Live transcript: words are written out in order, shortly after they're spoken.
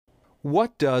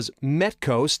What does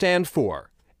METCO stand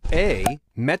for? A.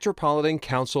 Metropolitan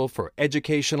Council for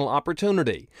Educational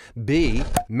Opportunity. B.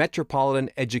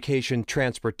 Metropolitan Education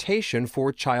Transportation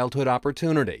for Childhood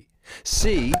Opportunity.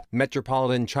 C.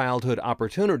 Metropolitan Childhood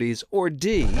Opportunities. Or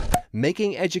D.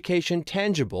 Making Education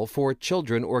Tangible for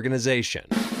Children Organization.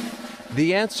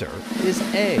 The answer is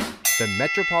A. The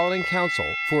Metropolitan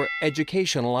Council for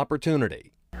Educational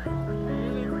Opportunity.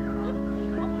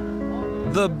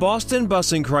 The Boston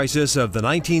busing crisis of the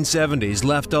 1970s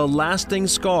left a lasting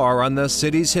scar on the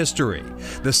city's history,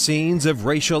 the scenes of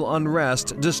racial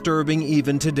unrest disturbing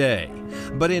even today.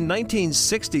 But in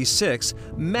 1966,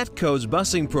 METCO's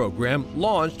busing program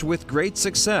launched with great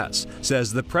success,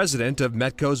 says the president of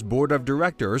METCO's board of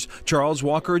directors, Charles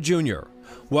Walker Jr.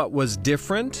 What was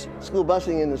different? School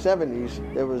busing in the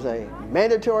 70s, there was a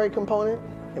mandatory component,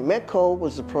 and METCO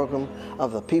was the program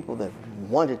of the people that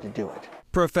wanted to do it.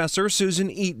 Professor Susan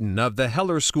Eaton of the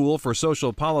Heller School for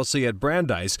Social Policy at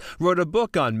Brandeis wrote a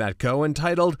book on METCO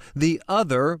entitled The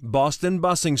Other Boston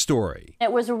Busing Story.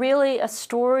 It was really a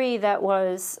story that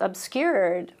was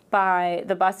obscured by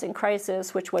the busing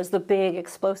crisis, which was the big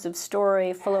explosive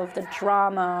story full of the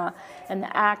drama and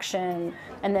the action.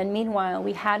 And then meanwhile,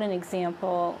 we had an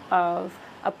example of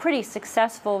a pretty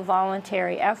successful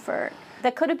voluntary effort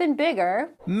that could have been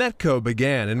bigger. METCO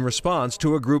began in response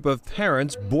to a group of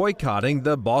parents boycotting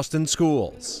the Boston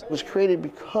schools. It was created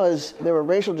because there were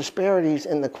racial disparities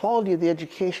in the quality of the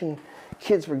education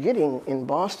kids were getting in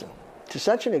Boston, to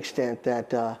such an extent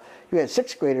that you had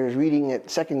sixth graders reading at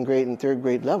second grade and third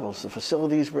grade levels. The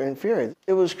facilities were inferior.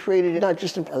 It was created not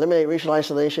just to eliminate racial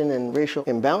isolation and racial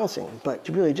imbalancing, but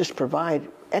to really just provide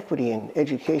equity in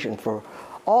education for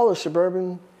all the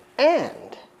suburban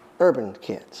and urban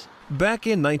kids. Back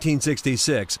in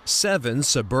 1966, 7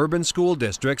 suburban school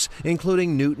districts,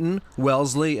 including Newton,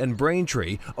 Wellesley, and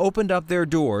Braintree, opened up their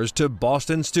doors to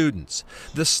Boston students.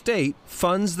 The state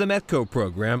funds the METCO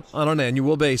program on an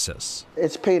annual basis.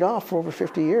 It's paid off for over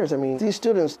 50 years. I mean, these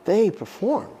students, they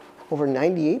perform. Over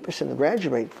 98%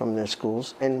 graduate from their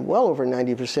schools, and well over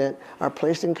 90% are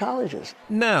placed in colleges.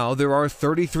 Now there are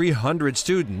 3,300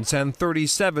 students and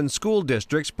 37 school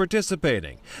districts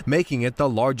participating, making it the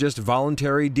largest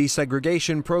voluntary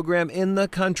desegregation program in the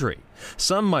country.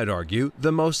 Some might argue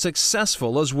the most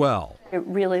successful as well. It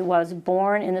really was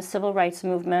born in the civil rights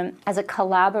movement as a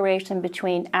collaboration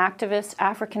between activist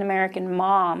African-American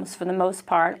moms, for the most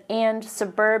part, and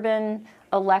suburban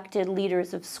elected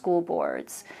leaders of school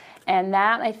boards. And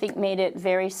that, I think, made it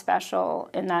very special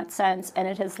in that sense, and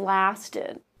it has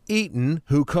lasted. Eaton,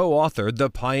 who co-authored the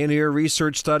Pioneer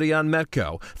Research Study on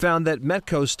METCO, found that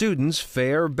METCO students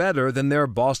fare better than their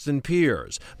Boston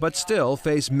peers, but still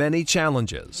face many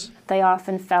challenges. They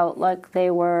often felt like they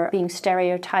were being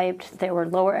stereotyped. There were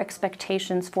lower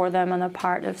expectations for them on the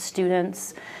part of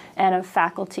students and of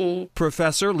faculty.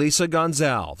 Professor Lisa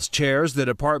Gonzalez chairs the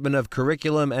Department of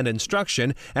Curriculum and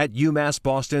Instruction at UMass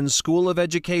Boston's School of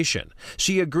Education.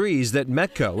 She agrees that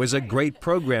METCO is a great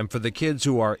program for the kids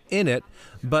who are in it,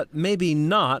 but maybe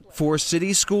not for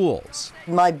city schools.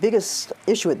 My biggest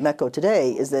issue with METCO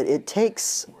today is that it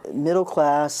takes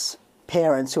middle-class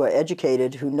parents who are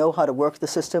educated, who know how to work the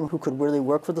system, who could really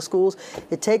work for the schools.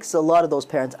 It takes a lot of those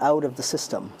parents out of the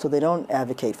system, so they don't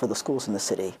advocate for the schools in the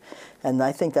city. And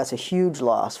I think that's a huge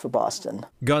loss for Boston.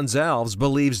 Gonzalez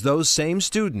believes those same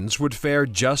students would fare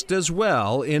just as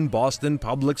well in Boston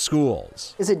public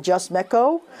schools. Is it just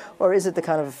METCO, or is it the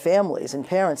kind of families and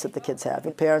parents that the kids have?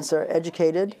 If parents are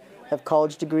educated, have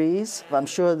college degrees, I'm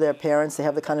sure their parents, they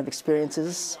have the kind of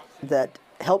experiences that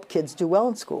help kids do well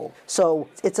in school. So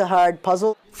it's a hard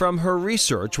puzzle. From her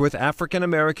research with African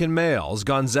American males,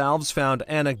 Gonzalez found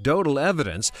anecdotal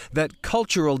evidence that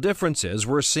cultural differences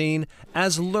were seen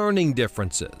as learning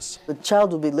differences. The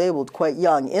child will be labeled quite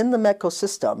young in the METCO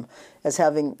system as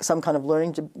having some kind of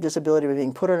learning disability or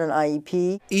being put on an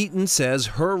IEP. Eaton says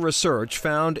her research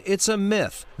found it's a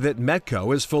myth that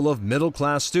METCO is full of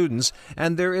middle-class students,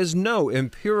 and there is no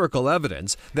empirical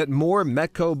evidence that more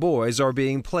METCO boys are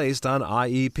being placed on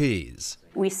IEPs.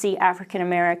 We see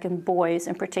African-American boys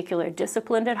in particular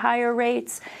disciplined at higher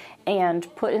rates and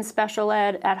put in special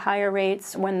ed at higher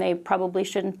rates when they probably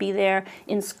shouldn't be there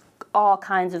in all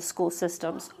kinds of school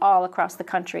systems all across the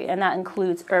country, and that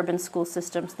includes urban school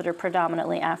systems that are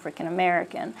predominantly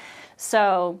African-American.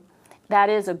 So that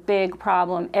is a big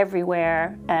problem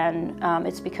everywhere, and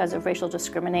it's because of racial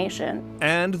discrimination.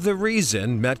 And the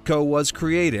reason METCO was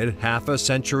created half a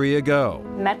century ago.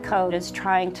 METCO is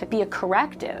trying to be a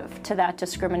corrective to that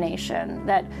discrimination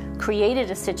that created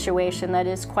a situation that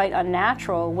is quite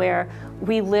unnatural, where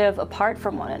we live apart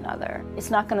from one another.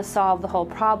 It's not going to solve the whole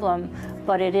problem,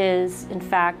 but it is, in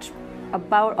fact,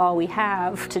 about all we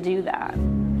have to do that.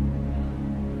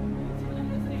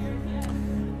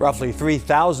 Roughly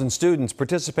 3,000 students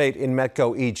participate in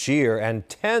METCO each year, and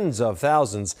tens of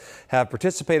thousands have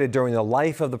participated during the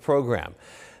life of the program.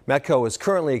 METCO is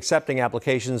currently accepting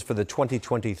applications for the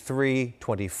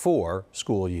 2023-24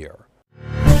 school year.